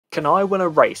Can I win a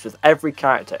race with every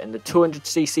character in the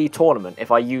 200cc tournament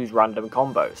if I use random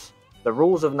combos? The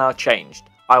rules have now changed.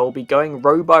 I will be going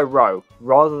row by row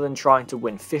rather than trying to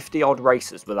win 50 odd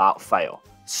races without fail.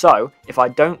 So, if I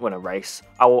don't win a race,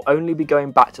 I will only be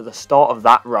going back to the start of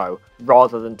that row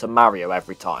rather than to Mario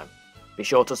every time. Be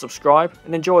sure to subscribe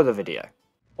and enjoy the video.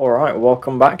 Alright,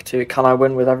 welcome back to Can I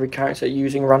Win with Every Character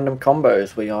Using Random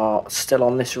Combos. We are still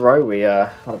on this row. We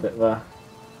had a bit of a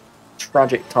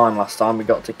tragic time last time. We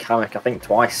got to Kamek I think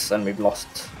twice and we've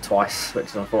lost twice, which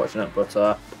is unfortunate, but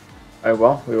oh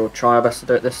well, we will try our best to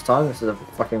do it this time. This is a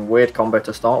fucking weird combo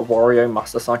to start. Wario,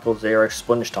 Master Cycle, Zero,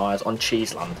 Sponge Tyres on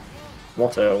Cheeseland.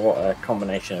 What a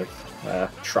combination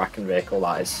of track and vehicle.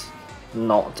 That is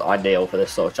not ideal for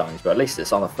this sort of challenge, but at least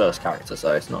it's on the first character,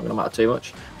 so it's not going to matter too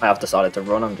much. I have decided to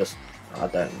run. It's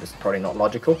probably not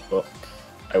logical, but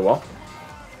oh well.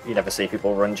 You never see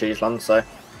people run Cheeseland, so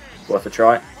worth a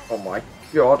try. Oh my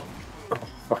god. Oh,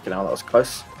 fucking hell, that was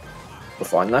close. We're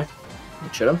fine though. We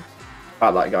chill him.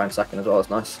 Had that guy in second as well, that's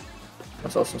nice. I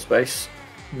saw some space.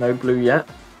 No blue yet.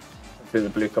 Hopefully the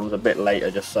blue comes a bit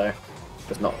later just so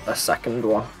there's not a second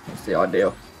one. That's the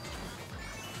ideal.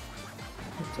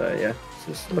 So yeah, it's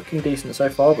just looking decent so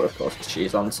far, but of course it's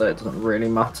Cheeseland, so it doesn't really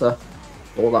matter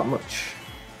all that much.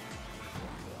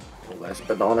 All those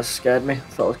bananas scared me. I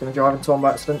thought I was going to drive into one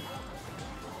by accident.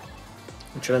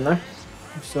 I'm chilling though.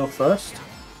 I'm still first.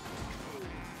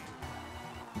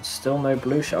 And still no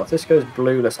blue shell. If this goes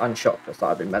blueless and shockless, that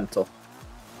would be mental.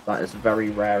 That is very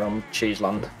rare on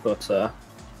Cheeseland, but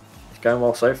it's going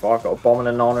well so far. I've got a bomb and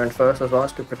a nana in first as well.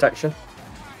 It's good protection.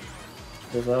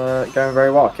 It's going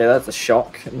very well. Okay, there's the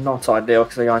shock. Not ideal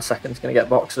because the guy in second is going to get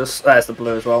boxes. There's the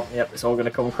blue as well. Yep, it's all going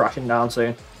to come crashing down soon.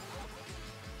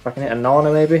 If I can hit a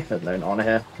nana maybe. There's no nana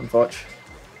here, unfortunately.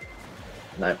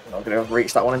 No, not going to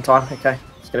reach that one in time. Okay.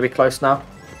 It's going to be close now.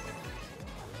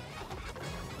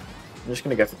 I'm just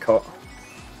going to go for cut.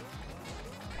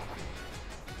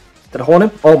 Did I horn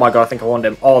him? Oh my god, I think I horned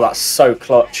him. Oh, that's so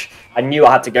clutch. I knew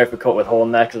I had to go for cut with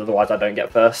horn there because otherwise I don't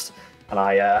get first. And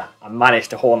I managed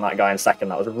to horn that guy in second.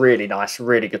 That was really nice.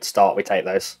 Really good start. We take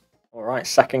those. Alright,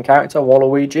 second character,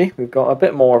 Waluigi. We've got a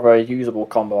bit more of a usable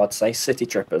combo, I'd say. City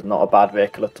Tripper's not a bad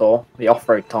vehicle at all. The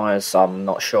off-road tyres, I'm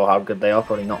not sure how good they are.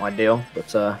 Probably not ideal.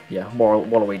 But yeah,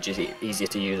 Waluigi's easier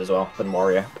to use as well than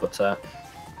Wario. But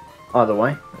either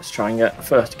way, let's try and get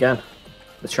first again.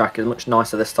 The track is much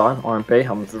nicer this time, RMP.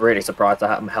 I'm really surprised I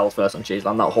haven't held first on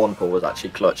Cheeseland. That horn pull was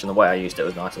actually clutch, and the way I used it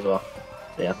was nice as well.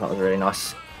 So yeah, that was really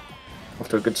nice. Off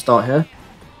to a good start here.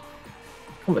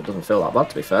 It doesn't feel that bad,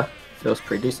 to be fair. It feels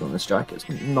pretty decent on this track. It's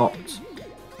not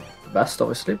the best,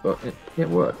 obviously, but it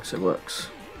works. It works.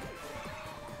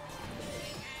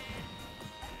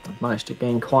 I've managed to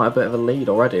gain quite a bit of a lead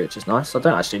already, which is nice. I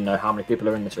don't actually know how many people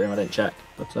are in this room. I didn't check,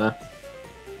 but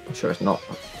I'm sure it's not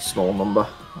a small number.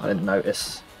 I didn't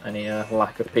notice any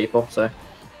lack of people, so.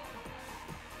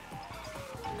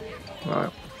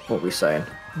 Right, what are we saying?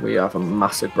 We have a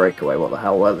massive breakaway. What the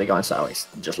hell? Where are they going? So he's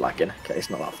just lagging. Okay, he's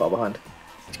not that far behind.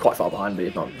 He's quite far behind, but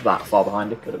he's not that far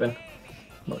behind. It could have been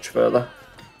much further.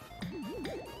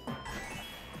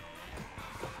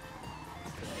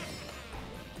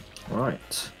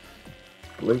 Right.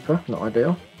 Blooper, not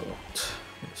ideal, but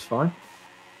it's fine.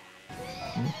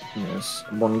 There's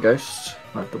one ghost.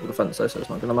 I have double defense though, so it's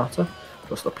not going to matter.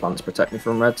 Plus the plants protect me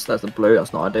from reds. There's the blue.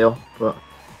 That's not ideal, but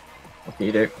what can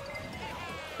you do?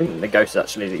 I think the ghost is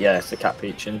actually, yeah, it's the Cat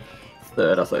Peach in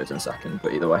third. I thought it was in second,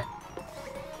 but either way,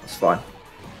 it's fine.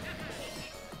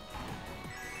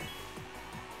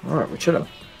 Alright, we're chilling.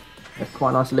 Quite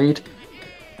a nice lead.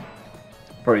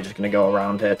 Probably just going to go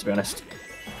around here, to be honest.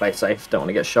 Play safe, don't want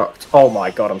to get shocked. Oh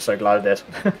my god, I'm so glad I did.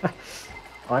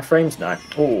 High frames now.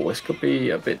 Oh, this could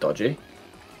be a bit dodgy.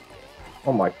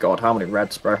 Oh my god, how many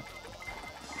reds, bro?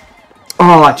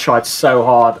 Oh, I tried so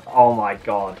hard. Oh my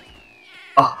god.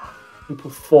 Oh.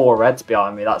 Put 4 reds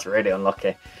behind me. That's really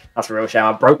unlucky. That's a real shame.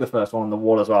 I broke the first one on the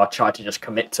wall as well. I tried to just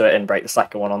commit to it and break the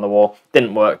second one on the wall.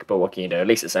 Didn't work, but what can you do? At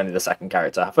least it's only the second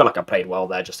character. I feel like I played well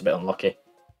there, just a bit unlucky.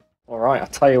 Alright, I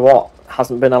tell you what,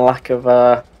 hasn't been a lack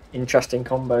of interesting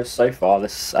combos so far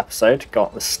this episode.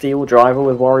 Got the steel driver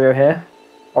with Wario here.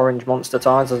 Orange monster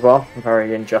tires as well.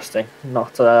 Very interesting.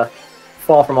 Not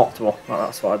far from optimal. Well,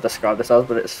 that's what I describe this as,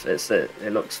 but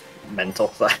it looks mental,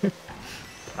 so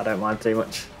I don't mind too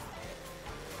much.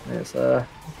 It's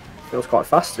feels quite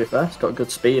fast, to be fair. It's got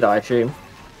good speed, I assume.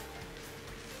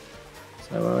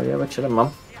 So yeah, we're chilling,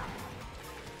 man.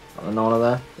 Got the nana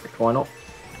there. Get the coin up.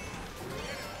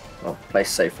 I'll play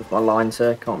safe with my lines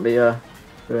here. Can't be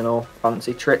doing all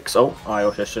fancy tricks. Oh, I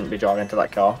also shouldn't be driving into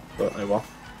that car, but oh well.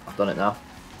 I've done it now.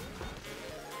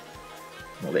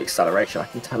 Well, the acceleration I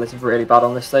can tell is really bad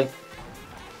on this thing.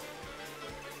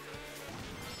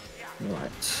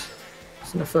 Right.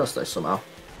 It's in the first though somehow.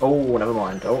 Oh, never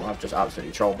mind. Oh, I've just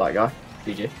absolutely trolled that guy.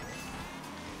 GG.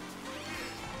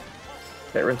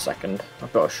 Okay, we're in second.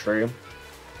 I've got a shroom.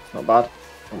 It's not bad.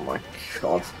 Oh my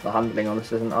god, the handling on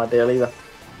this isn't ideal either.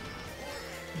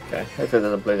 Okay, hopefully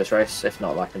there's a blue this race. If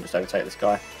not, I can just overtake this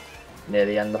guy near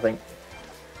the end, I think.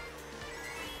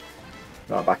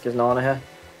 Right, back is Nana here.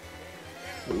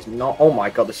 Oh, he's not. Oh my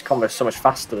god, this combo is so much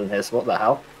faster than his. What the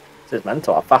hell? This is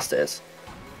mental how fast it is.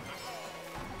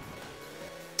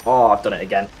 Oh, I've done it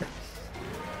again.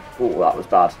 Oh, that was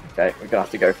bad. Okay, we're going to have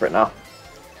to go for it now.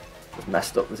 Just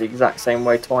messed up the exact same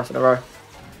way twice in a row.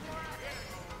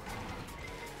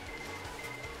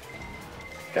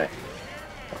 Okay.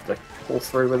 Have to pull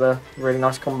through with a really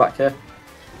nice comeback here.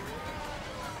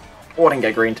 Oh, I didn't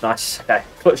get green tonight. Okay,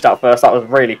 clutched out first. That was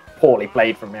really poorly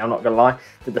played from me, I'm not going to lie.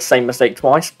 Did the same mistake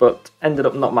twice, but ended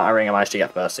up not mattering. I managed to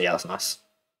get first, so yeah, that's nice.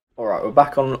 Alright, we're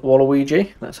back on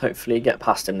Waluigi. Let's hopefully get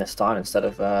past him this time instead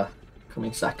of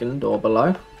coming second or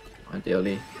below.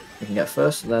 Ideally, we can get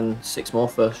first, and then 6 more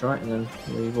first, right? And then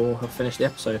we will have finished the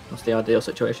episode. That's the ideal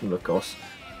situation, but of course,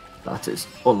 that is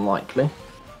unlikely.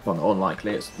 Well, not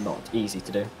unlikely, it's not easy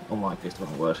to do. Unlikely is the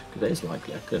wrong word, because it is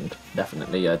likely. I could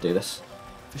definitely do this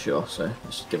for sure, so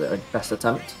let's give it a best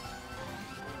attempt.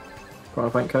 Prime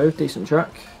Point Cove, decent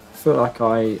track. I feel like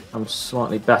I am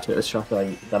slightly better at this track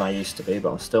than I used to be,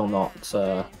 but I'm still not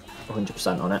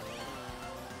 100% on it.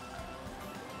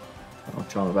 I'll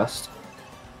try my best.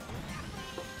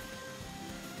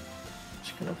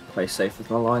 Just going to play safe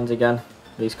with my lines again.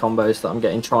 These combos that I'm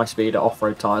getting tri-speed at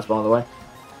off-road tyres, by the way.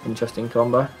 Interesting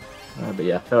combo. But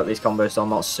yeah, I feel like these combos are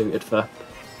not suited for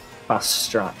fast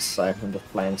strats, so I'm just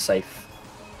playing safe.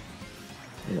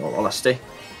 In all honesty,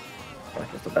 I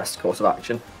think it's the best course of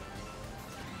action.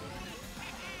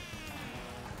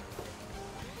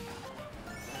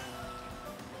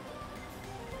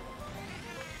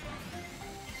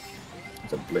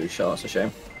 It's a blue shot, that's a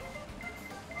shame.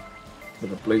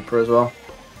 With a blooper as well.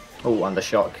 Oh, and a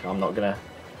shock. I'm not going to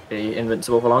be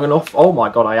invincible for long enough. Oh my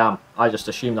god, I am. I just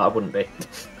assumed that I wouldn't be.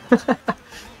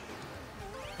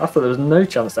 I thought there was no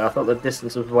chance there. I thought the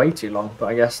distance was way too long, but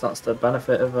I guess that's the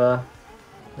benefit of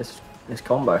this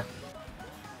combo.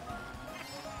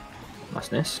 Nice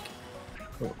Nisk.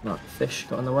 Oh, no, fish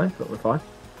got in the way, but we're fine.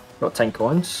 Got 10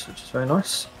 coins, which is very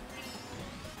nice.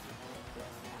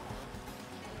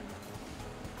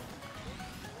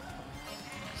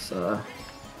 So,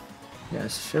 yeah,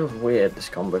 it feels weird, this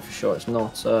combo for sure. It's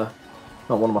not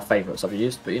one of my favourites I've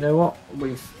used, but you know what?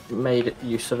 We've made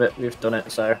use of it, we've done it,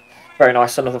 so very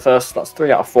nice. Another first, that's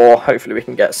 3 out of 4. Hopefully we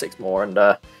can get 6 more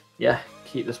and yeah,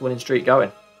 keep this winning streak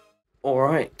going.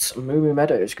 Alright, Moo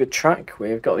Meadows, good track.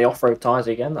 We've got the off-road tyres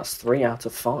again, that's 3 out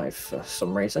of 5 for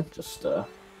some reason. Just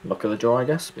luck of the draw, I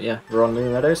guess. But yeah, we're on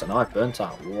Moo Meadows and I've burnt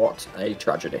out. What a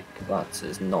tragedy, because that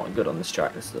is not good on this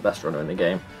track. This is the best runner in the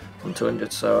game on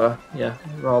 200, so yeah,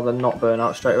 rather not burn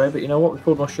out straight away. But you know what, we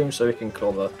pulled mushrooms so we can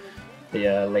claw the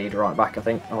lead right back, I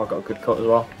think. Oh, I got a good cut as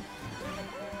well.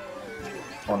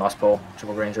 Oh, nice pull.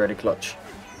 Triple green's really clutch.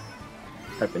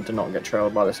 Hoping to not get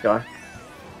trailed by this guy.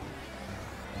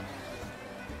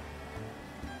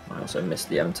 I also missed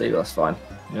the MT, but that's fine.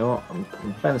 You know what,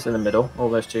 I'm playing this in the middle. All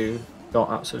those two got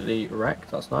absolutely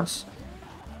wrecked, that's nice.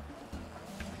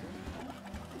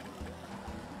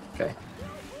 Okay.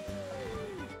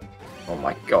 Oh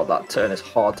my god, that turn is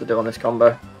hard to do on this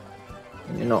combo.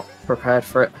 And you're not prepared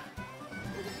for it.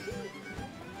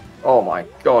 Oh my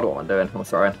god, what am I doing? I'm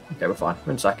throwing. Okay, we're fine.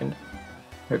 We're in second.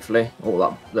 Hopefully.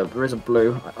 Oh, there is a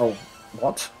blue. Oh,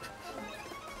 what?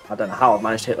 I don't know how I've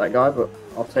managed to hit that guy, but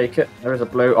I'll take it. There is a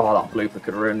blue. Oh, that blooper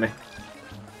could ruin me.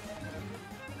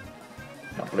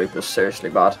 That blooper's seriously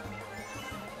bad.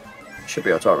 Should be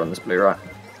able to outrun this blue, right?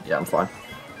 Yeah, I'm fine.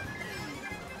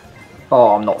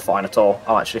 Oh, I'm not fine at all.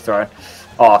 I'm actually throwing.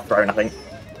 Oh, I've thrown, I think.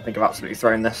 I think I've absolutely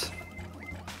thrown this.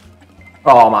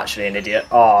 Oh, I'm actually an idiot.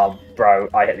 Oh, bro,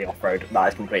 I hit the off-road. That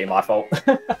is completely my fault.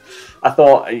 I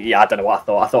thought, yeah, I don't know what I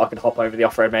thought. I thought I could hop over the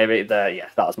off-road maybe. Yeah,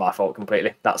 that was my fault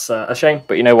completely. That's a shame,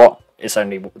 but you know what? It's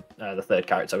only the third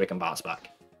character, so we can bounce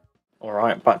back.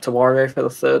 Alright, back to Wario for the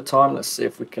third time. Let's see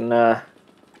if we can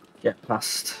get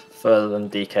past further than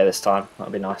DK this time.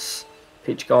 That'd be nice.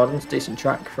 Peach Gardens, decent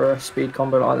track for a speed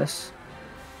combo like this.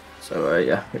 So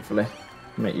yeah, hopefully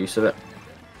make use of it.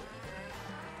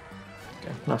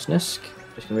 Okay, nice Nisk.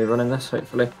 Just going to be running this,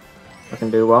 hopefully I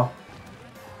can do well.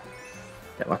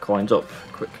 Get my coins up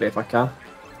quickly if I can.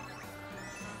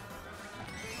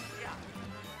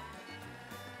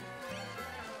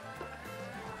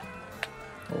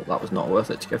 Oh, that was not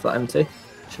worth it to go for that MT.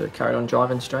 Should have carried on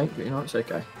driving straight, but you know, it's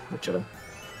okay. We're chilling.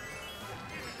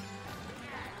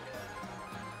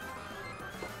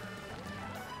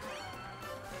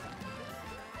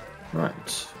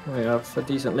 Right, we have a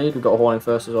decent lead. We've got a horn in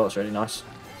first as well, it's really nice.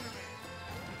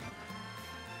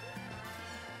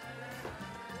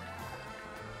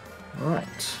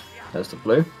 Right, there's the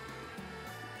blue.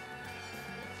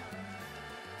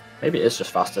 Maybe it is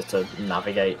just faster to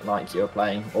navigate like you're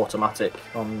playing automatic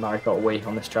on Mario Kart Wii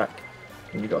on this track.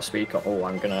 And you've got a speed cut. Oh,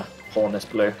 I'm going to horn this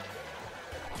blue.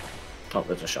 Oh,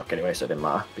 there's a shock anyway, so it didn't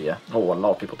matter. But yeah, oh, a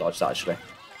lot of people dodged that actually.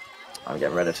 I'm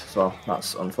getting redded as well.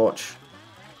 That's unfortunate.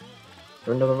 Is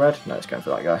there another red? No, it's going for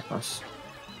that guy. Nice.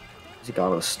 There's a guy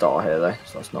with a star here though,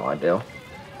 so that's not ideal.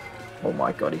 Oh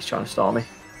my god, he's trying to star me.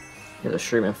 He's a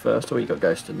shroom in first. Oh, he got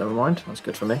ghosted. Never mind. That's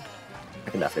good for me. I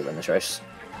can definitely win this race.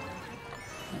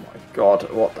 Oh my god,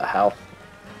 what the hell?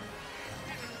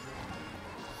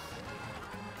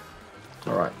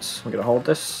 Alright, I'm going to hold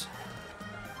this.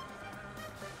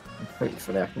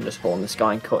 Hopefully I can just horn this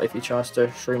guy and cut if he tries to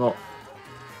shroom up.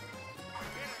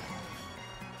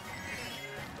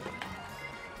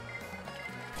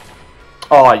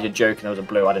 Oh, you're joking, there was a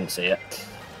blue, I didn't see it.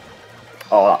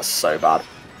 Oh, that's so bad.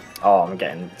 Oh, I'm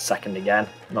getting second again.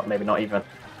 Maybe not even.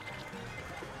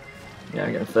 Yeah,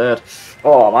 I'm getting third.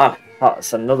 Oh man,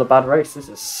 that's another bad race. This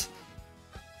is...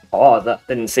 Oh, I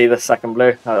didn't see the second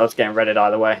blue. I was getting redded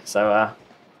either way, so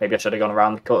maybe I should have gone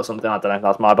around the cut or something. I don't know,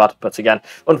 that's my bad. But again,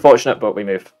 unfortunate, but we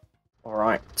move.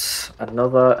 Alright,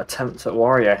 another attempt at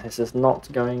Wario. This is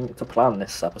not going to plan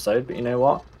this episode, but you know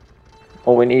what?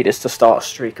 All we need is to start a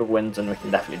streak of wins and we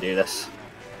can definitely do this.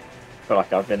 I feel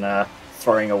like I've been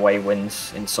throwing away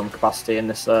wins in some capacity in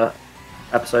this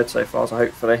episode so far, so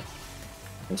hopefully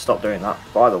I can stop doing that.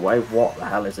 By the way, what the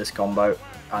hell is this combo?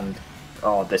 And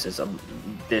oh, this is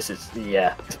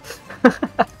yeah.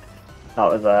 That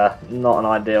was not an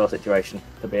ideal situation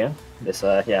to be in. This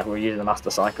yeah, we're using the Master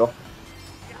Cycle,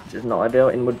 which is not ideal.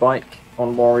 Inward bike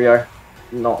on Wario,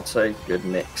 not a good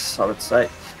mix, I would say.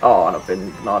 Oh, and I've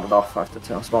been nodded off. I have to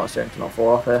turn on smart steering to not fall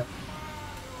off here.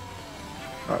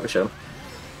 Right, we should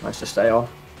manage to stay on.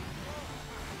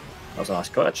 That was a nice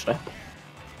cut actually.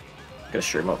 Gonna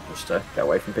shroom up just to get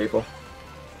away from people.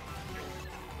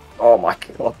 Oh my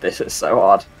god, this is so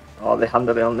hard. Oh, the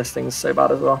handling on this thing is so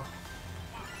bad as well.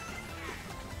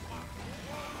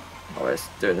 Oh, it's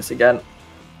doing this again.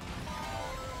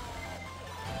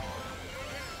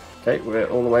 Okay, we're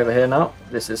all the way over here now.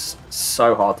 This is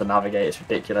so hard to navigate, it's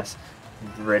ridiculous.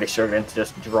 I'm really struggling to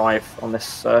just drive on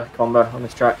this combo, on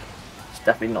this track. It's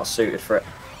definitely not suited for it.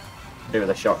 To do with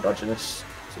a shock dodge in this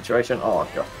situation. Oh,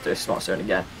 I've got to do smart steering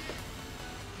again.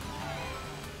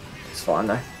 It's fine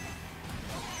though.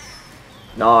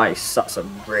 Nice, that's a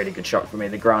really good shot for me.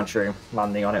 The ground shroom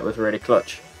landing on it was really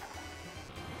clutch.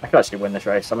 I could actually win this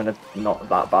race. I'm in a not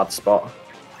that bad spot.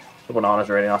 The banana's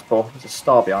a really nice pull. There's a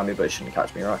star behind me, but it shouldn't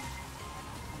catch me, right?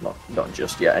 Not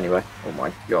just yet, anyway. Oh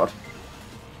my god.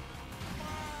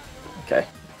 Okay.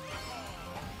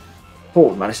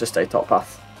 Oh, managed to stay top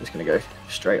path. Just going to go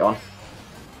straight on.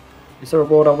 Is there a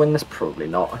reward I'll win this? Probably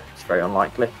not. It's very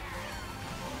unlikely.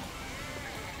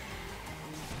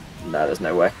 No, there's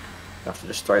no way. I have to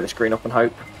just throw the screen up and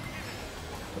hope.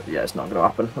 But yeah, it's not going to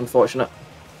happen, unfortunate.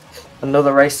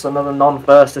 Another race, another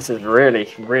non-first. This is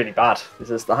really, really bad. This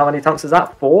is how many attempts is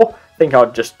that? 4? I think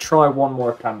I'll just try one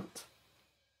more attempt.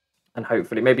 And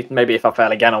hopefully, maybe if I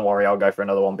fail again on Wario, I'll go for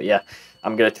another one. But yeah,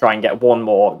 I'm going to try and get one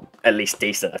more, at least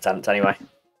decent attempt anyway.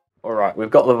 Alright, we've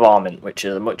got the Varmint, which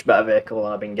is a much better vehicle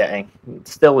than I've been getting.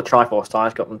 Still with Triforce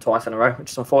tyres, got them twice in a row,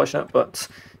 which is unfortunate, but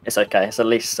it's okay. It's at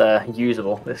least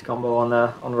usable, this combo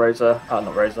on Rosa,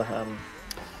 not Rosa,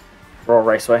 Royal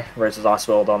Raceway. Rosa's Ice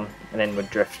World on an inward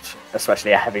drift,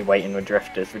 especially a heavyweight inward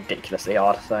drift, is ridiculously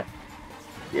hard, so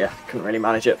yeah, couldn't really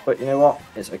manage it, but you know what,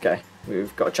 it's okay.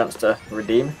 We've got a chance to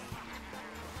redeem.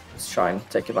 Let's try and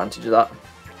take advantage of that.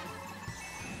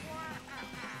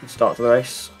 Good start to the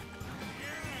race.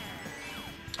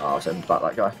 Oh, I was aiming to back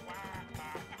that guy.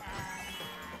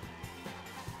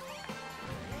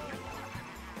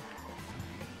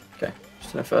 Okay,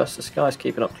 just in a first. This guy's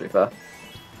keeping up, to be fair.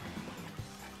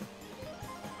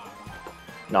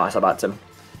 Nice, I backed him.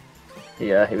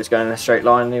 He was going in a straight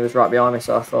line and he was right behind me,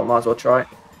 so I thought might as well try it.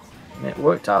 And it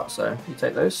worked out, so you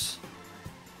take those.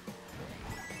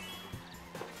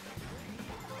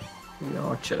 We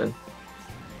are chilling.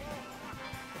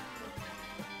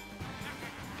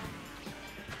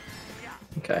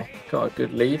 Okay, got a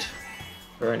good lead.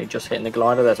 We're only just hitting the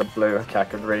glider. There's a blue. Okay, I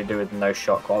could really do with no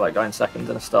shock while that guy in second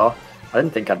and a star. I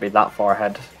didn't think I'd be that far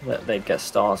ahead that they'd get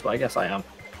stars, but I guess I am.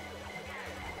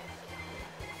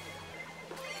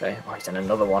 Okay, oh, he's in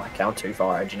another one. Okay, I'm too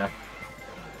far ahead, you know.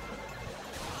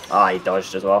 Ah, he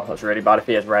dodged as well. That's really bad. If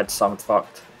he has red, so I'm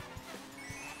fucked.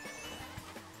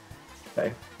 Okay,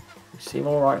 you seem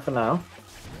alright for now.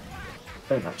 I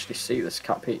don't actually see this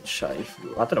Cat Peach. I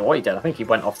don't know what he did. I think he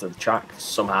went off the track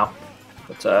somehow.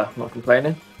 But I'm not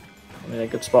complaining. I'm in a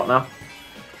good spot now.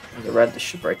 There's a red. This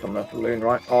should break on the balloon,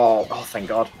 right? Oh, thank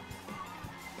God.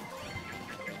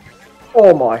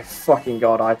 Oh my fucking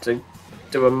God, I had to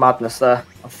do a madness there.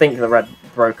 I think the red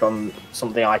broke on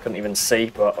something I couldn't even see,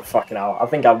 but fucking hell. I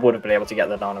think I would have been able to get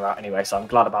the Nana out anyway, so I'm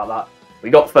glad about that. We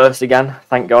got first again,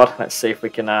 thank God. Let's see if we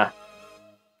can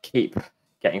keep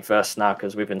getting first now,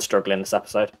 because we've been struggling this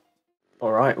episode.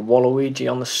 Alright,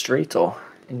 Waluigi on the street, or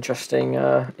interesting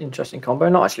combo.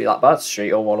 Not actually that bad,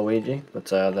 street or Waluigi, but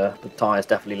the tyres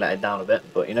definitely let it down a bit.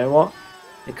 But you know what?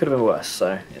 It could have been worse,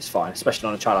 so it's fine. Especially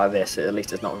on a track like this, at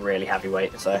least it's not really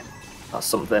heavyweight, so that's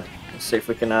something. Let's see if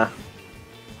we can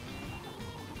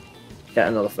get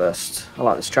another first. I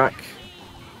like this track.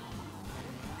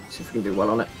 See if we can do well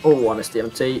on it. Oh, I missed the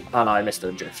MT, and I missed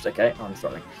the drift. Okay, I'm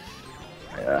sorry.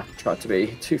 I tried to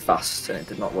be too fast, and it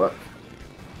did not work.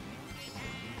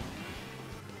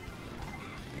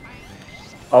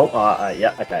 Oh,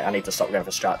 yeah, okay, I need to stop going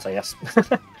for strats, I guess.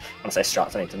 When I say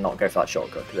strats, I need to not go for that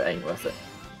shortcut, because it ain't worth it.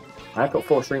 I have got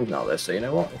 4 streams now, though, so you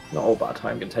know what? Not all bad.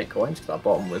 I'm going to take coins, because that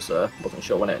bottom was, wasn't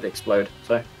sure when it would explode.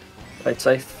 So, played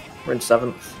safe. We're in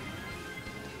 7th.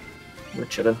 We're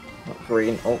chilling. Not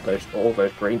green. Oh, all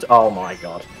those greens. Oh my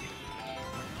God.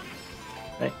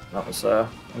 Okay, that was a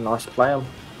nice play on.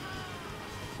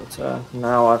 But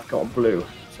now I've got blue,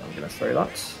 so I'm going to throw that.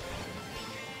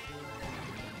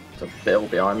 There's a bill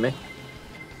behind me.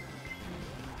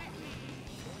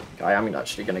 Okay, I am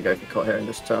actually going to go for cut here and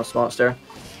just turn on smart steering.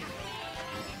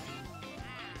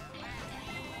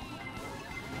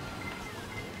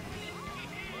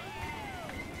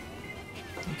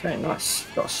 Okay, nice.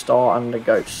 Got a star and a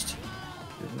ghost.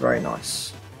 Very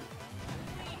nice.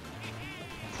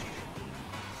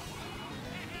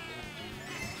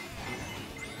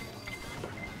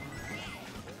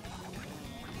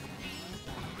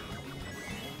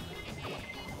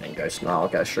 And ghost now. I'll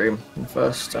get a shroom in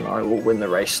first, and I will win the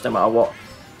race no matter what.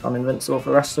 I'm invincible for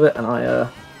the rest of it, and I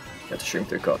get to shroom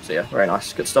through cut. So yeah, very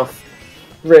nice. Good stuff.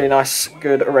 Really nice.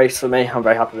 Good race for me. I'm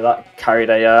very happy with that. Carried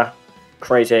a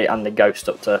Crazy and the Ghost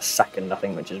up to 2nd, I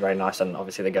think, which is very nice, and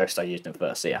obviously the Ghost I used in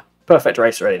first, so yeah. Perfect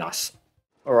race, really nice.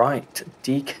 Alright,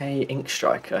 DK Ink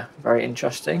Striker, very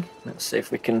interesting. Let's see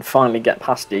if we can finally get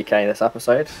past DK this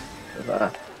episode.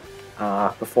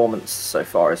 Our performance so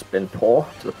far has been poor,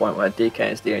 to the point where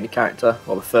DK is the only character,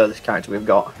 well the furthest character we've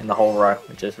got in the whole row,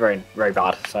 which is very, very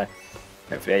bad, so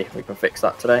hopefully we can fix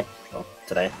that today. Well,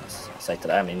 today, let's say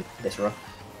today, I mean this run.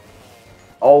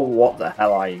 Oh, what the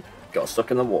hell, I got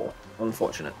stuck in the wall.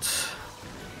 Unfortunate.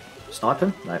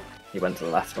 Sniping? No, he went to the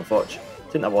left, unfortunately.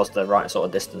 I think that was the right sort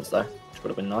of distance though, which would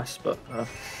have been nice, but oh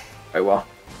well.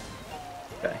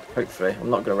 Okay, hopefully.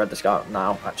 I'm not going to red this guy out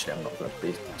now. Actually, I'm not going to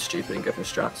be stupid and go for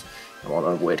strats. I want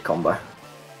a weird combo.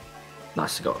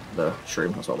 Nice, I got the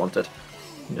shroom, that's what I wanted.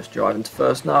 I'm just driving to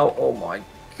first now. Oh my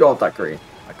God, that green.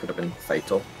 That could have been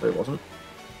fatal, but it wasn't.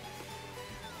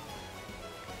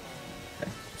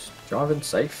 Okay, just driving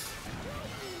safe.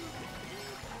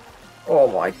 Oh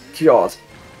my God.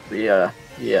 Yeah,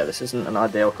 this isn't an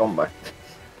ideal combo.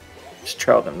 Just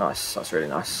trailed them, nice. That's really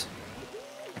nice.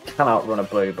 I can outrun a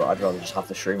blue, but I'd rather just have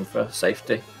the shroom for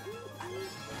safety.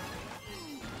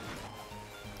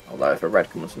 Although if a red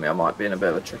comes to me, I might be in a bit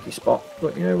of a tricky spot.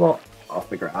 But you know what? I'll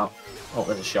figure it out. Oh,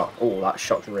 there's a shot. Oh, that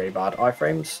shot's really bad.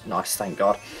 Iframes? Nice, thank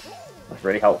God. That's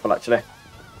really helpful, actually.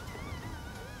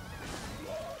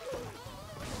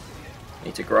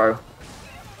 Need to grow.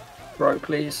 Grow,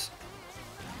 please.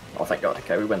 Oh, thank God.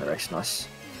 Okay, we win the race. Nice.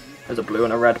 There's a blue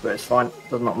and a red, but it's fine.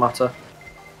 Does not matter.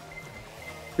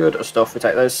 Good stuff. We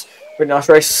take those. Really nice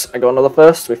race. I got another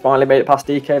first. We finally made it past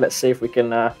DK. Let's see if we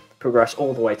can progress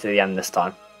all the way to the end this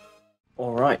time.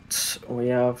 Alright, we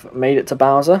have made it to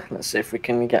Bowser. Let's see if we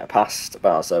can get past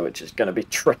Bowser, which is going to be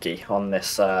tricky on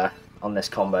this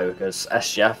combo, because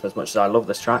SGF, as much as I love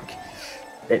this track,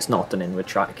 it's not an inward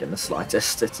track in the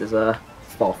slightest. It is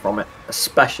far from it,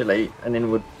 especially an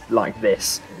inward like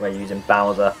this, where you're using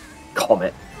Bowser,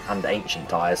 Comet, and Ancient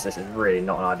tyres. This is really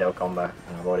not an ideal combo,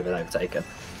 and I've already been overtaken.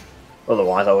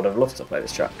 Otherwise, I would have loved to play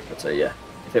this track, but yeah.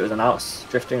 If it was an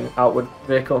drifting outward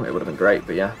vehicle, it would have been great,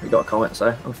 but yeah, we got a Comet,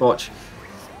 so unfortunate.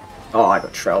 Oh, I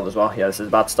got trailed as well. Yeah, this is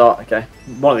a bad start. Okay,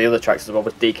 one of the other tracks as well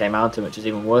was DK Mountain, which is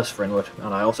even worse for inward,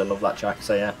 and I also love that track,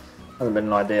 so yeah, hasn't been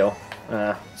an ideal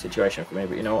situation for me,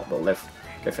 but you know what, we'll live.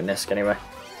 Go for Nisk anyway.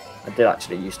 I did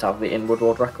actually used to have the inward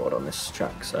world record on this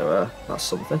track, so that's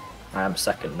something. I am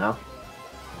second now.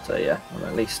 So yeah, I'm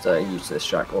at least used to this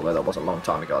track, although that was a long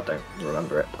time ago, I don't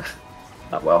remember it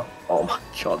that well. Oh my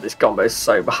god, this combo is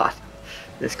so bad.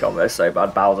 This combo is so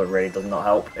bad. Bowser really does not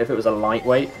help. If it was a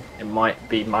lightweight, it might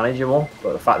be manageable,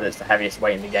 but the fact that it's the heaviest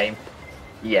weight in the game,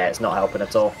 yeah, it's not helping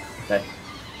at all. Okay,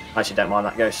 I actually don't mind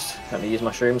that ghost. Let me use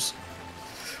my shrooms.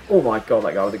 Oh my god,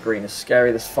 that guy with the green is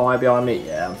scary. There's fire behind me.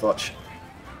 Yeah, unfortunately.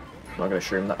 I'm not going to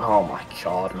shroom that. Oh my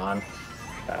god, man.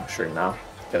 Okay, I'll shroom now.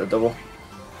 Get the double.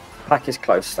 Pack is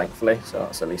close, thankfully, so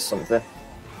that's at least something.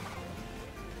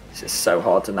 This is so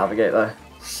hard to navigate, though.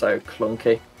 So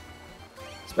clunky.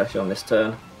 Especially on this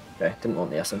turn. Okay, didn't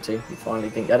want the SMT. We finally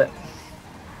didn't get it.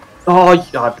 Oh,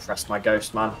 I pressed my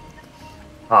ghost, man.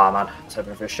 Ah, man. I was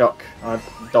hoping for a shock. I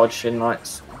dodged in like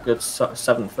good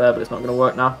 7th there, but it's not going to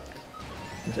work now.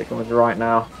 It comes right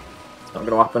now. It's not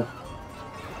going to happen.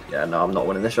 Yeah, no, I'm not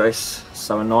winning this race.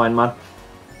 So annoying, man.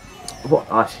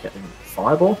 What? I hit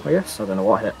fireball, I guess. I don't know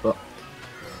what I hit, but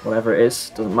whatever it is,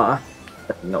 doesn't matter.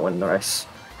 Definitely not winning the race.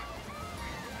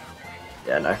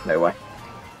 Yeah, no way.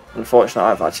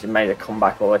 Unfortunately, I've actually made a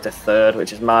comeback all the way to 3rd,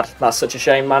 which is mad. That's such a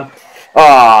shame, man.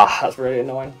 Ah, that's really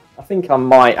annoying. I think I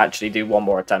might actually do one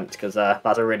more attempt, because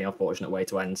that's a really unfortunate way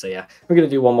to end. So yeah, we're going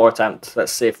to do one more attempt.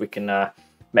 Let's see if we can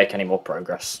make any more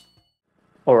progress.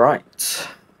 Alright.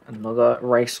 Another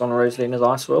race on Rosalina's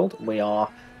Ice World. We are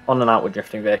on an outward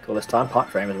drifting vehicle this time. Pipe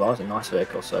frame as well. It's a nice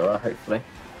vehicle, so hopefully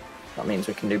that means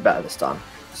we can do better this time.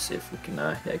 Let's see if we can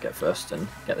yeah, get first and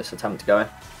get this attempt going.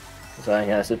 So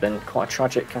yeah, this has been quite a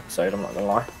tragic episode, I'm not going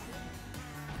to lie.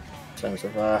 In terms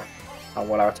of how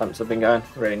well our attempts have been going.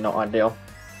 Really not ideal.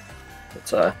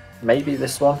 But maybe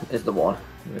this one is the one.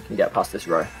 We can get past this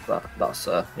row. That's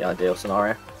the ideal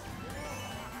scenario.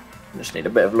 I just need a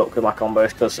bit of luck with my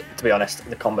combos, because to be honest,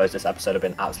 the combos this episode have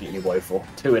been absolutely woeful.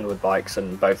 2 inward bikes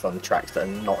and both on tracks that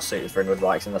are not suited for inward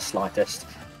bikes in the slightest.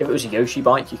 If it was a Yoshi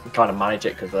bike, you can kind of manage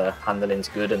it because the handling's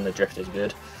good and the drift is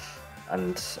good.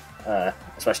 And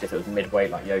especially if it was mid-weight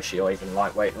like Yoshi, or even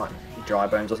lightweight like Dry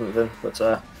Bones or something. But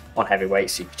on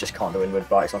heavyweights, you just can't do inward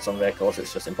bikes on some vehicles,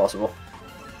 it's just impossible.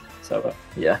 So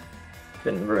yeah,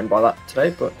 been ruined by that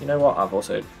today, but you know what, I've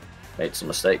also made some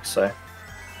mistakes, so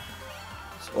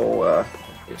it's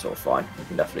all fine. We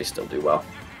can definitely still do well.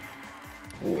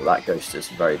 Ooh, that ghost is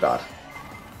very bad.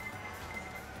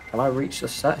 Can I reach the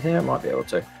set here? I might be able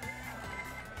to.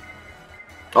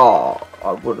 Oh,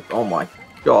 I would. Oh my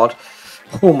god.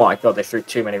 Oh my god, they threw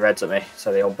too many reds at me,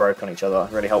 so they all broke on each other.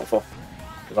 Really helpful,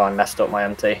 because I messed up my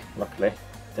MT. Luckily,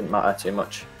 didn't matter too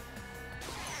much.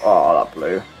 Oh, that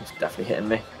blue is definitely hitting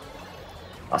me.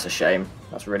 That's a shame.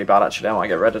 That's really bad, actually. I might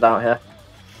get redded out here.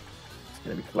 It's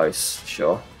going to be close,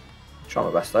 sure. Try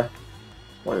my best though.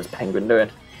 What is Penguin doing?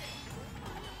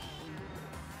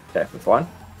 Okay, we're fine.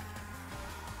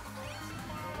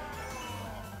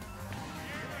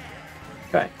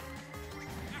 Okay.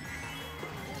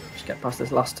 Just get past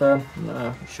this last turn.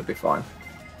 No, we should be fine.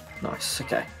 Nice.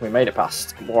 Okay, we made it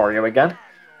past Wario again.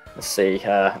 Let's see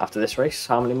after this race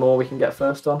how many more we can get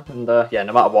first on. And yeah,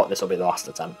 no matter what, this will be the last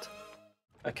attempt.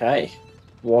 Okay.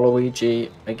 Waluigi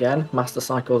again, Master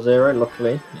Cycle 0,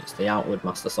 luckily it's the outward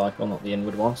Master Cycle, not the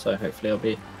inward one, so hopefully it'll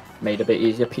be made a bit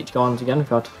easier. Peach Gardens again, we've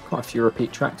had quite a few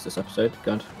repeat tracks this episode.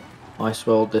 Good. Ice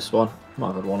World, this one,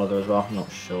 might have had one other as well, I'm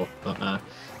not sure, but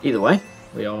either way,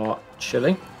 we are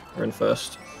chilling, we're in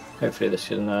first. Hopefully this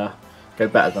can go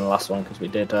better than the last one, because we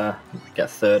did get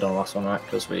 3rd on the last one, right,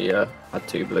 because we had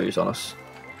 2 blues on us.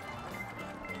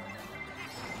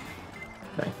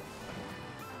 Okay.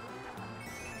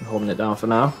 Holding it down for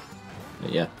now.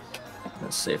 But yeah,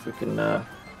 let's see if we can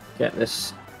get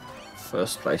this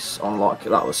first place on lock.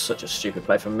 That was such a stupid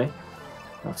play from me.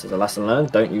 That is a lesson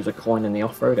learned. Don't use a coin in the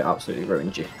off-road, it absolutely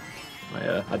ruins you.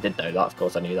 I did know that, of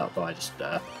course I knew that, but I just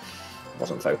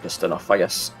wasn't focused enough, I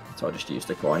guess. So I just used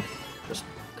a coin, just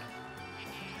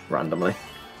randomly.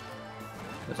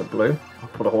 There's a blue. I'll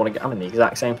put a horn again. I'm in the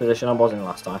exact same position I was in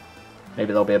last time. Maybe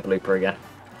there'll be a blooper again.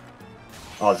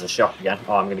 Oh, there's a shock again.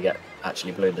 Oh, I'm going to get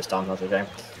actually blue this time, that's a shame.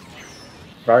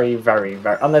 Very, very,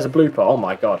 very... And there's a blooper, oh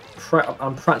my god.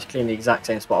 I'm practically in the exact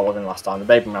same spot I was in last time. The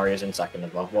Baby Mario's in second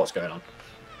as well. What's going on?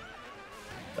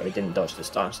 But he didn't dodge this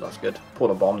time, so that's good.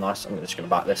 Pulled a bomb, nice. I'm just going to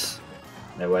back this.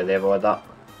 No way they avoid that.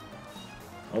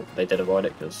 Oh, they did avoid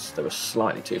it because they were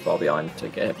slightly too far behind to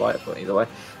get hit by it, but either way.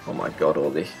 Oh my god, all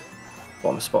the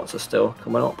bomb spots are still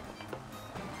coming up.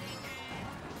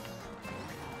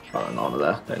 Oh, none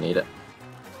there, don't need it.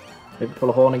 Maybe pull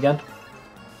a horn again.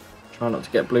 Try not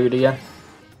to get blued again.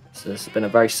 So this has been a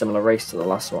very similar race to the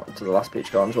last one, to the last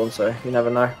Peach Gardens one, so you never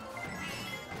know.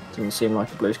 Doesn't seem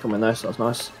like a blue's coming though, so that's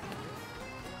nice.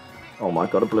 Oh my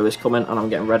god, a blue is coming, and I'm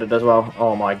getting redded as well.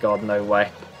 Oh my god, no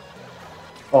way.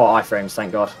 Oh, iframes,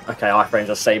 thank god. Okay, iframes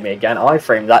will save me again.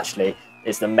 Iframes actually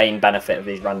is the main benefit of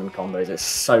these random combos. It's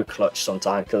so clutch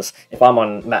sometimes, because if I'm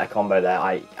on meta combo there,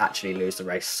 I actually lose the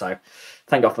race. So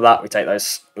thank god for that. We take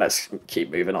those. Let's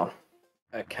keep moving on.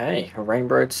 Okay,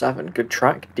 Rainbow Road 7, good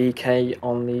track. DK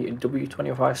on the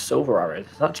W25 Silver Arrow.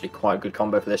 It's actually quite a good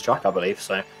combo for this track, I believe.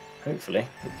 So hopefully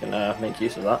we can make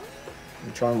use of that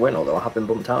and try and win. Although I have been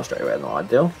bumped out straight away, not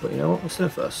ideal. But you know what, we're still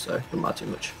first, so it doesn't matter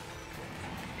too much.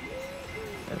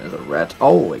 And there's a red.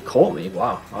 Oh, it caught me.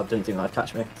 Wow, I didn't think that'd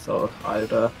catch me. Thought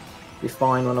I'd be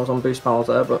fine when I was on boost panels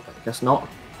there, but I guess not.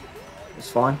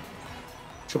 It's fine.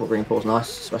 Triple green paw's nice,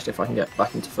 especially if I can get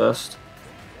back into first.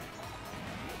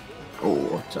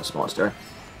 Oh, that's smart steering.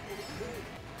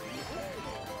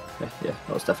 Yeah,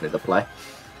 that was definitely the play.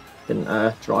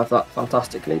 Didn't drive that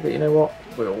fantastically, but you know what?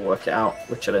 We'll work it out.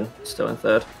 We're chilling, still in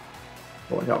third.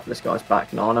 Watch out for this guy's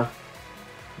back, Nana.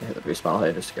 Hit the boost panel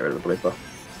here just to get rid of the blooper.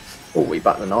 Oh, we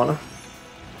backed the Nana.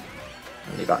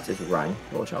 And he backed his Rang.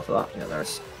 Watch out for that. Yeah, there it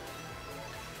is.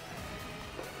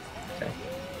 Okay.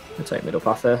 We'll take middle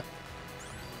path there.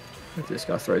 Hopefully this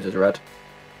guy throws his red.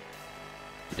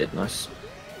 He did, nice.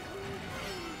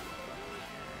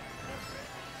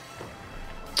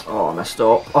 Oh, I messed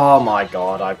up. Oh my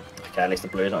god. Okay, at least the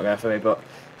blue's not going for me, but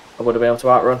I would have been able to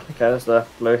outrun. Okay, there's the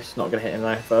blue. It's not going to hit him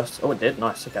there first. Oh, it did.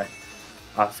 Nice. Okay.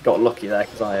 I got lucky there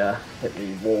because I hit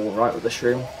the wall right with the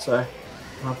shroom. So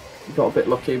I got a bit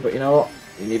lucky, but you know what?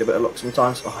 You need a bit of luck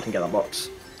sometimes. Oh, I didn't get that box.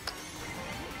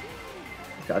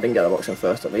 Okay, I didn't get the box in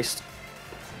first at least.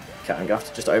 Okay, I'm going to have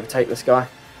to just overtake this guy.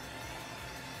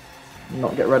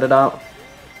 Not get redded out.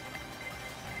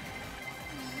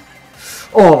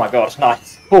 Oh my god,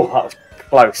 nice. Oh, that was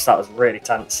close. That was really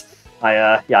tense.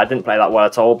 Yeah, I didn't play that well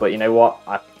at all, but you know what?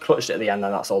 I clutched it at the end,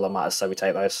 and that's all that matters, so we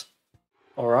take those.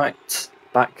 Alright,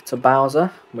 back to Bowser.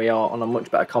 We are on a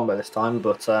much better combo this time,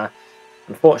 but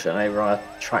unfortunately we're on a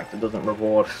track that doesn't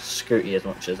reward Scooty as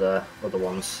much as other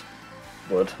ones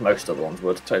would. Most other ones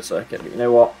would, Toad Circuit, but you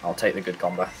know what? I'll take the good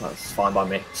combo. That's fine by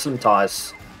me. Some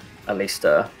tyres at least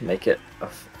make it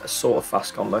a sort of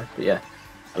fast combo, but yeah.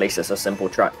 At least it's a simple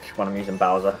track when I'm using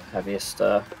Bowser, heaviest,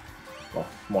 well,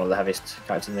 one of the heaviest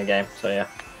characters in the game. So yeah,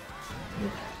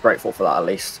 I'm grateful for that at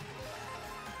least.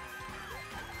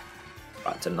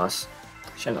 Backed in nice.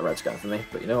 Shame that red's going for me,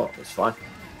 but you know what, it's fine.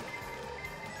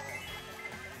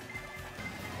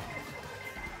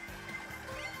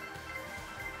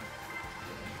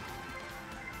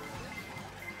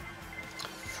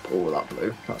 Oh, that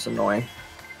blue, that's annoying.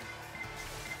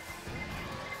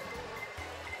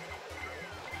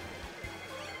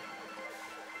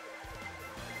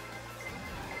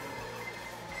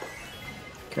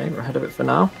 Okay, we're ahead of it for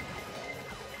now.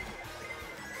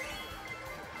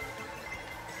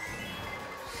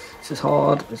 This is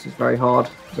hard. This is very hard.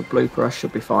 The blue press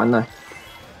should be fine though.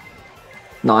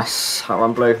 Nice.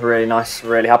 Outrun blue, really nice.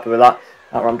 Really happy with that.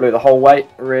 Outrun blue the whole way.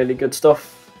 Really good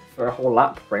stuff for a whole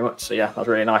lap, pretty much. So yeah, that was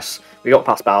really nice. We got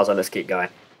past Bowser. Let's keep going.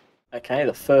 Okay,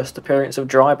 the first appearance of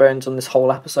Dry Bones on this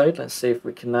whole episode. Let's see if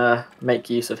we can make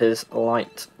use of his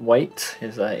light weight,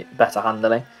 his better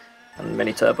handling. And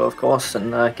mini turbo, of course,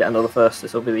 and get another first.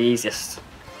 This will be the easiest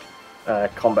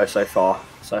combo so far,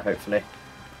 so hopefully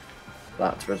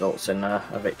that results in a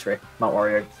victory. Mount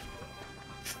Wario,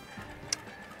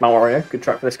 good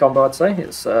track for this combo, I'd say.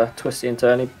 It's twisty and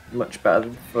turny, much better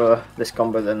for this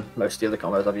combo than most of the other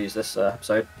combos I've used this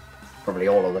episode. Probably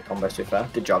all of the combos, to be fair.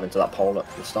 Did drive into that pole at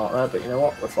the start there, but you know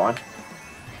what, we're fine.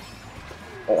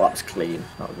 Oh, that was clean.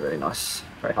 That was really nice.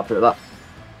 Very happy with that.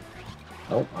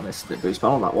 Oh, I missed the boost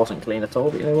panel. That wasn't clean at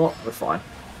all, but you know what? We're fine.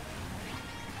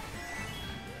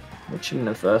 We're chilling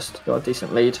in first. Got a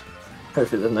decent lead.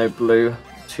 Hopefully there's no blue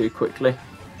too quickly.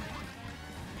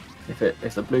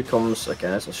 If the blue comes, okay,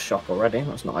 there's a shock already.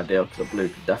 That's not ideal because the blue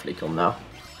could definitely come now.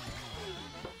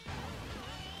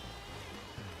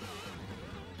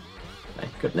 Okay,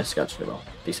 good Nisk actually, well,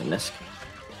 decent Nisk.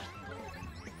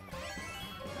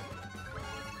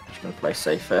 Just going to play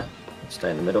safe here.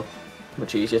 Stay in the middle.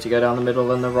 Much easier to go down the middle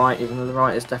than the right, even though the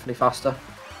right is definitely faster.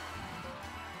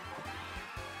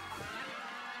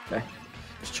 Okay,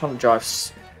 just trying to drive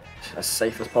as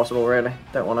safe as possible, really.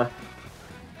 Don't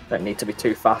need to be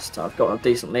too fast. I've got a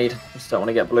decent lead. Just don't want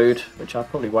to get blued, which I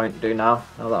probably won't do now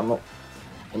that I'm up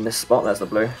in this spot. There's the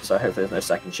blue, so hopefully there's no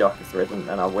second shock. If there isn't,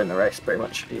 then I'll win the race pretty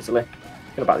much easily.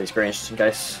 Gonna back these greens just in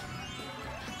case.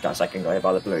 Got a second guy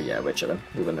by the blue. Yeah, we're chilling.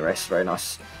 We win the race. Very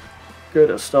nice.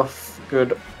 Good stuff.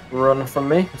 Good run from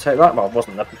me. I'll take that. Well, it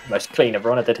wasn't the most clean of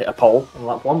run. I did hit a pole on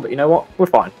lap one, but you know what? We're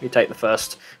fine. We take the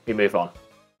first. We move on.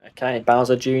 Okay,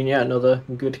 Bowser Jr., another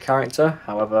good character.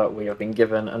 However, we have been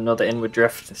given another inward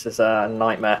drift. This is a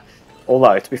nightmare.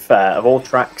 Although, to be fair, of all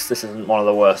tracks, this isn't one of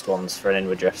the worst ones for an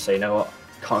inward drift, so you know what?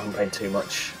 Can't complain too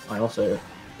much. I also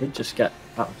did just get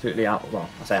absolutely well,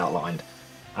 I say outlined,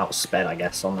 outsped, I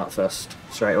guess, on that first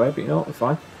straightaway, but you know what? We're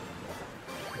fine.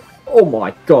 Oh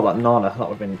my god, that Nana, that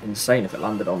would have been insane if it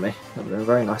landed on me. That would have been a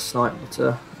very nice snipe,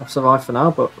 but I've survived for now,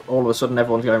 but all of a sudden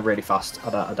everyone's going really fast.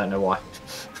 I don't know why.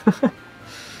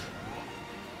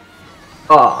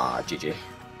 Ah, GG.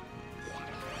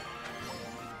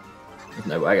 There's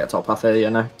no way I get top path here, you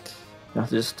know. You have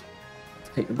to just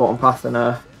take the bottom path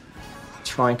and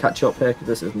try and catch up here, because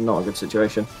this is not a good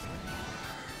situation.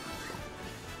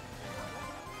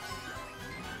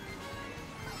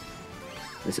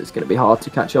 This is going to be hard to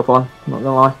catch up on, I'm not going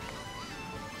to lie.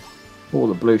 Oh,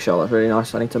 the blue shell, that's really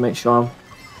nice. I need to make sure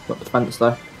I've got the defence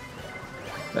though.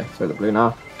 Okay, throw the blue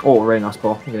now. Oh, really nice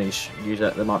ball. I'm going to use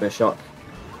it, there might be a shock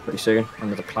pretty soon. And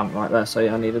there's a plant right there, so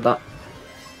yeah, I needed that.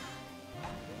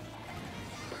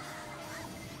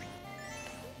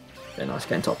 Okay, nice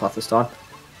getting top path this time.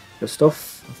 Good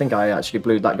stuff. I think I actually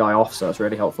blew that guy off, so that's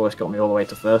really helpful. It's got me all the way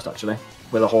to first actually,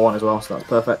 with a horn as well, so that's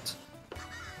perfect.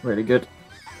 Really good.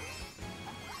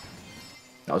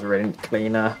 That was a really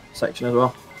clean section as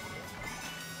well.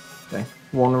 Okay,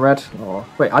 one red. Oh,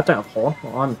 wait, I don't have horn.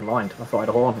 Well, I'm blind. I thought I had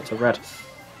a horn. It's a red.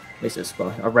 At least it's,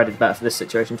 well, a red is better for this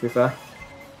situation, to be fair.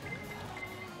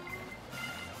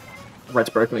 Red's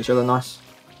broken each other, nice.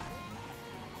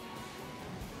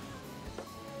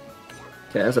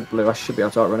 Okay, there's a blue. I should be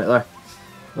able to outrun it though.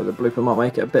 But the blooper might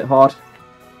make it a bit hard.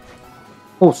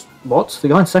 Oh, what? The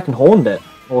guy in second horned it.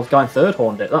 Or the guy in third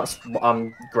horned it.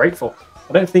 I'm grateful.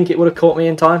 I don't think it would have caught me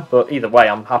in time, but either way,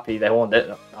 I'm happy they horned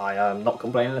it. I am not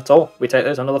complaining at all. We take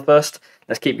those another first.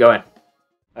 Let's keep going.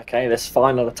 Okay, this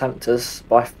final attempt has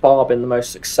by far been the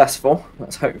most successful.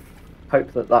 Let's hope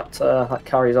that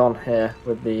carries on here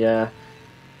with the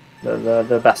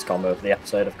best combo of the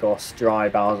episode, of course. Dry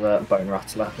Bowser, Bone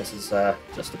Rattler. This is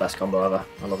just the best combo ever.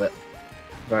 I love it.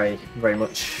 They very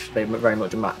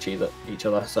much match each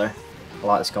other. So I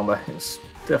like this combo. It's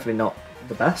definitely not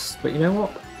the best, but you know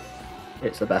what?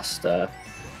 It's the best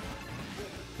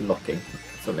looking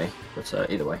for me. But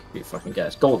either way, you fucking get it.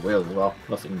 It's gold wheels as well.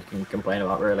 Nothing you can complain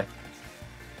about really.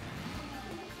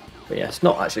 But yeah, it's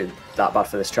not actually that bad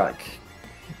for this track.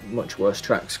 Much worse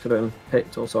tracks could have been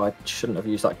picked. Also, I shouldn't have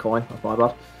used that coin. That's my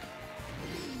bad.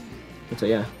 But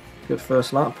yeah, good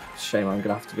first lap. Shame I'm going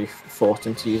to have to be forced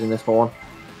into using this horn.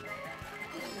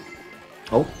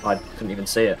 Oh, I couldn't even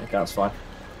see it. Okay, that's fine.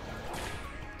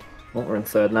 Well, we're in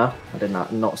third now. I did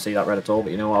not see that red at all,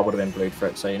 but you know what? I would have been blued for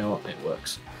it, so you know what? It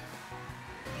works.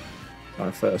 Guy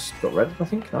in first got red, I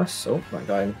think. Nice. Oh, that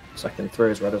guy in second threw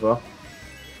his red as well.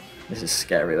 This is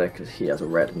scary though, because he has a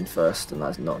red in first, and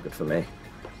that's not good for me.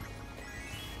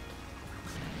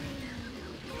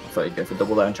 I thought he'd go for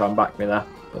double there and try and back me there,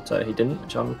 but he didn't,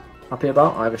 which I'm happy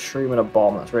about. I have a shroom and a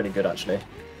bomb. That's really good, actually.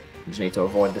 You just need to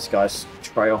avoid this guy's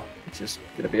trail, which is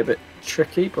going to be a bit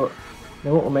tricky, but you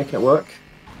know what? We're making it work.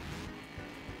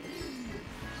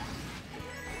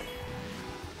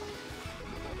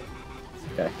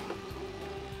 Okay.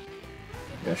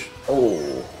 Gosh. Oh.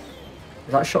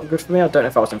 Is that shot good for me? I don't know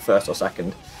if I was in first or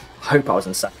second. I hope I was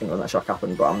in second when that shot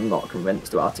happened, but I'm not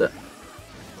convinced about it.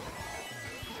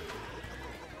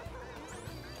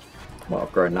 Well,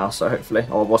 I've grown now, so hopefully.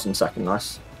 Oh, I was in second,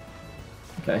 nice.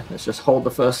 Okay, let's just hold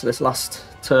the first of this last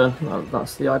turn.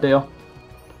 That's the ideal.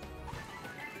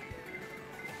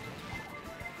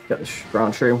 Get the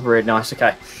ground shroom, really nice.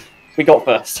 Okay, we got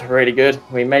first, really good.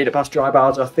 We made it past Dry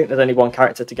Bowser. I think there's only one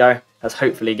character to go. Let's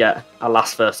hopefully get our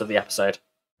last first of the episode.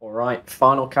 Alright,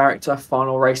 final character,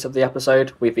 final race of the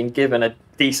episode. We've been given a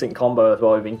decent combo as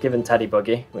well. We've been given Teddy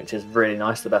Buggy, which is really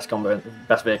nice, the best combo,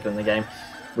 best vehicle in the game.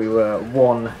 We were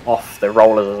one off the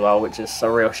rollers as well, which is a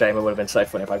real shame. It would have been so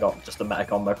funny if I got just a meta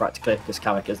combo practically, because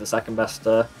Kamek is the second best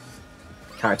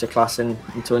character class in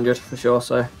 200 for sure,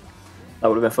 so that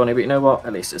would have been funny, but you know what?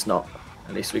 At least it's not.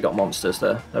 At least we got monsters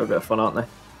there. They're a bit of fun, aren't they?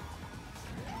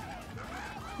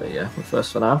 But yeah, we're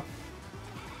first for now.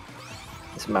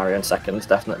 This Mario in second's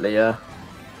definitely going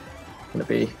to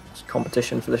be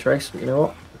competition for this race, but you know what?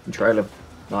 We can trail him.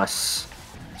 Nice.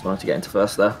 Just wanted to get into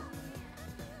first there.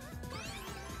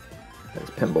 This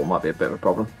pinball might be a bit of a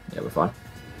problem. Yeah, we're fine.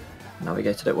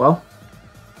 Navigated it well.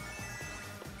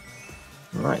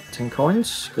 Alright, 10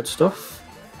 coins. Good stuff.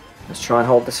 Let's try and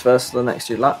hold this first for the next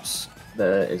few laps.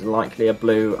 There is likely a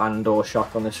blue and or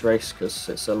shock on this race because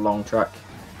it's a long track.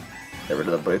 Get rid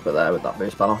of the blooper there with that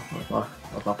boost panel.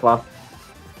 That's my plan.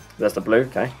 There's the blue,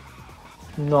 okay.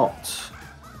 Not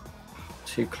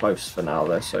too close for now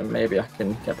though, so maybe I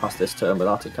can get past this turn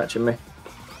without it catching me.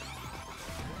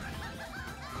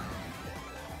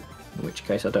 In which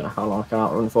case I don't know how long I can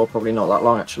outrun for, probably not that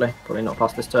long actually, probably not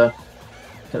past this turn.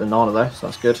 Get the Nana though, so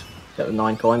that's good. Get the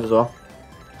 9 coins as well.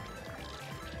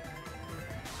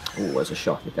 Oh, there's a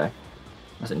shock, okay.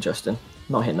 That's interesting.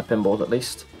 Not hitting the pinballs at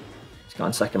least. This guy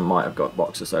in second might have got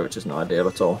boxes though, which is not ideal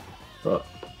at all, but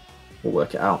we'll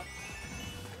work it out.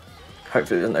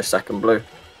 Hopefully there's no second blue.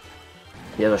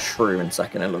 He has a shroom in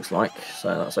second, it looks like,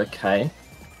 so that's okay.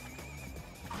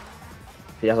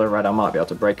 If he has a red, I might be able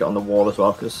to break it on the wall as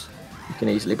well, because you can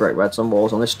easily break reds on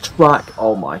walls on this track.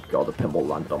 Oh my god, the pinball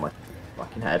landed on my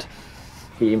fucking head.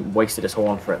 He wasted his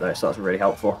horn for it though, so that's really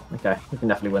helpful. Okay, we can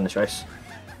definitely win this race.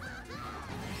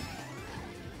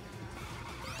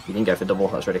 He didn't go for double,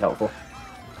 that's really helpful.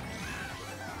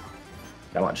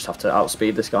 I might just have to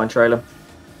outspeed this guy and trail him.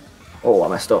 Oh, I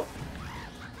messed up.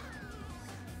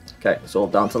 Okay, it's all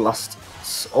down to the last.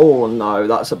 Oh no,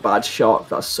 that's a bad shock.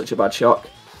 That's such a bad shock.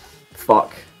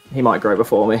 Fuck. He might grow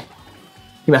before me.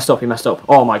 He messed up, he messed up.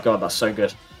 Oh my god, that's so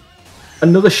good.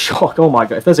 Another shock. Oh my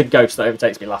god. If there's a ghost that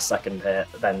overtakes me last second here,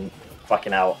 then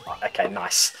fucking hell. Okay,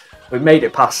 nice. We made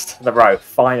it past the row.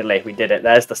 Finally, we did it.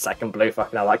 There's the second blue.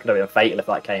 Fucking hell, that could have been fatal if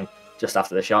that came just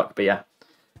after the shock. But yeah,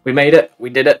 we made it. We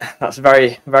did it. That's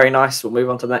very, very nice. We'll move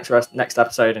on to the next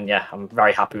episode. And yeah, I'm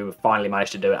very happy we finally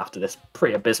managed to do it after this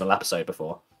pretty abysmal episode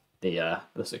before the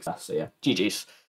success. So yeah, GG's.